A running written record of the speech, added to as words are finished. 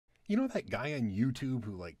You know that guy on YouTube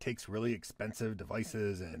who like takes really expensive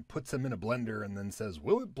devices and puts them in a blender and then says,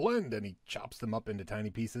 "Will it blend?" and he chops them up into tiny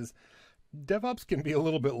pieces? DevOps can be a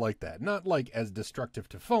little bit like that. Not like as destructive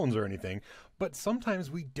to phones or anything, but sometimes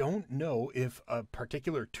we don't know if a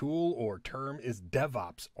particular tool or term is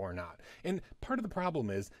DevOps or not. And part of the problem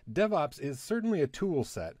is DevOps is certainly a tool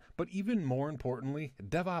set, but even more importantly,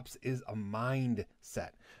 DevOps is a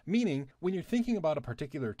mindset. Meaning, when you're thinking about a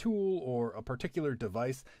particular tool or a particular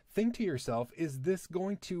device, think to yourself, is this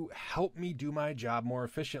going to help me do my job more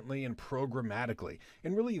efficiently and programmatically?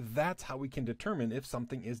 And really, that's how we can determine if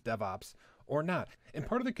something is DevOps or not. And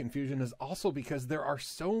part of the confusion is also because there are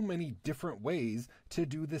so many different ways to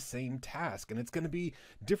do the same task, and it's going to be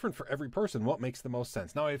different for every person what makes the most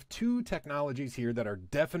sense. Now, I have two technologies here that are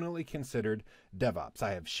definitely considered DevOps.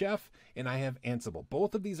 I have Chef and I have Ansible.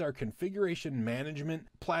 Both of these are configuration management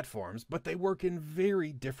platforms, but they work in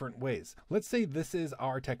very different ways. Let's say this is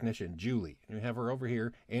our technician, Julie. We have her over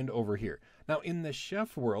here and over here. Now, in the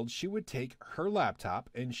Chef world, she would take her laptop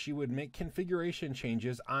and she would make configuration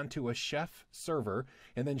changes onto a Chef server,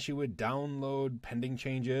 and then she would download pending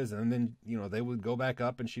changes, and then, they would go back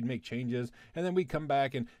up and she'd make changes, and then we'd come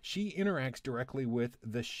back and she interacts directly with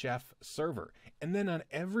the Chef server. And then on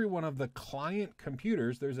every one of the client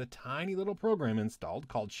computers, there's a tiny little program installed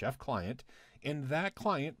called Chef Client, and that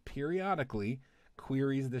client periodically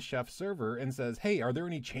queries the Chef server and says, "Hey, are there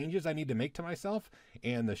any changes I need to make to myself?"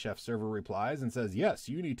 And the Chef server replies and says, "Yes,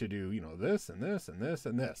 you need to do, this and this and this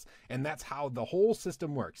and this." And that's how the whole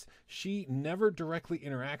system works. She never directly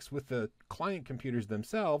interacts with the client computers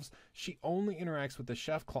themselves. She only interacts with the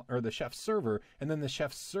Chef or the Chef server, and then the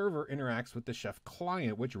Chef server interacts with the Chef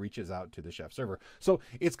client, which reaches out to the Chef server. So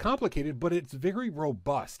it's complicated, but it's very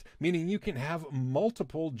robust, meaning you can have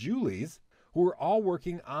multiple Julies who are all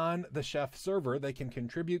working on the Chef server. They can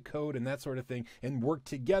contribute code and that sort of thing and work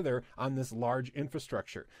together on this large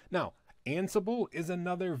infrastructure. Now, Ansible is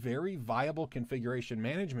another very viable configuration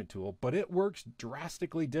management tool, but it works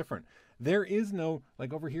drastically different. There is no,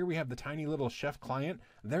 like over here we have the tiny little Chef client.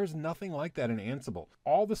 There's nothing like that in Ansible.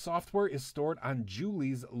 All the software is stored on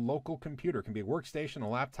Julie's local computer. It can be a workstation, a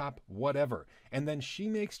laptop, whatever. And then she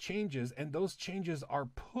makes changes, and those changes are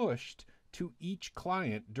pushed to each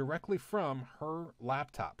client directly from her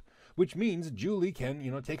laptop, which means Julie can,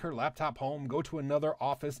 take her laptop home, go to another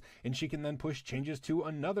office, and she can then push changes to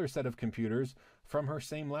another set of computers from her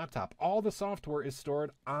same laptop. All the software is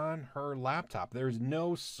stored on her laptop. There's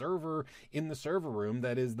no server in the server room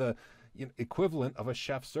that is the equivalent of a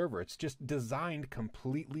Chef server. It's just designed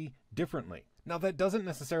completely differently. Now, that doesn't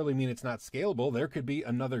necessarily mean it's not scalable. There could be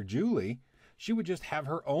another Julie. She would just have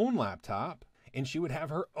her own laptop, and she would have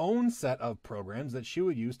her own set of programs that she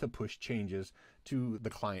would use to push changes to the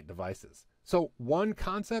client devices. So one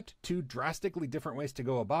concept, two drastically different ways to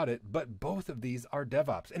go about it, but both of these are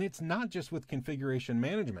DevOps. And it's not just with configuration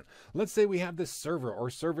management. Let's say we have this server or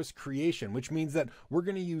service creation, which means that we're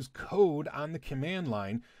going to use code on the command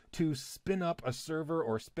line to spin up a server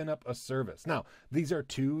or spin up a service. Now, these are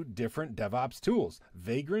two different DevOps tools,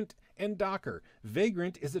 Vagrant and Docker.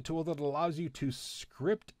 Vagrant is a tool that allows you to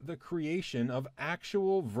script the creation of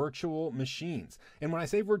actual virtual machines. And when I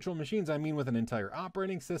say virtual machines, I mean with an entire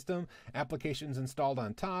operating system, applications installed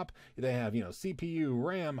on top. They have, CPU,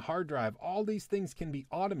 RAM, hard drive. All these things can be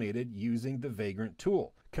automated using the Vagrant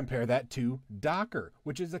tool. Compare that to Docker,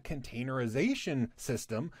 which is a containerization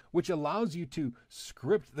system, which allows you to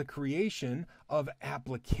script the creation of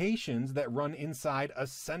applications that run inside a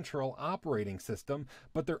central operating system,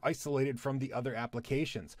 but they're isolated from the other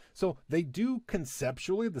applications. So they do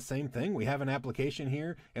conceptually the same thing. We have an application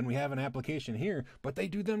here and we have an application here, but they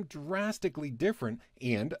do them drastically different.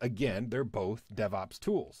 And again, they're both DevOps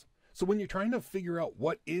tools. So when you're trying to figure out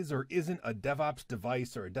what is or isn't a DevOps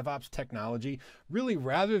device or a DevOps technology, really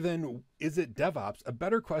rather than is it DevOps, a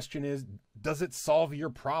better question is, does it solve your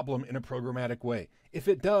problem in a programmatic way? If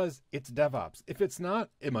it does, it's DevOps. If it's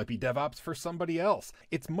not, it might be DevOps for somebody else.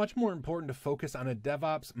 It's much more important to focus on a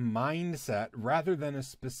DevOps mindset rather than a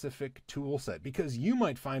specific tool set, because you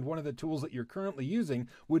might find one of the tools that you're currently using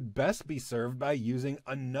would best be served by using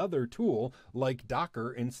another tool like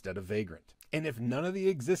Docker instead of Vagrant. And if none of the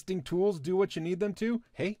existing tools do what you need them to,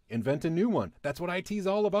 hey, invent a new one. That's what IT is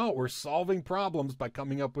all about. We're solving problems by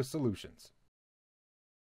coming up with solutions.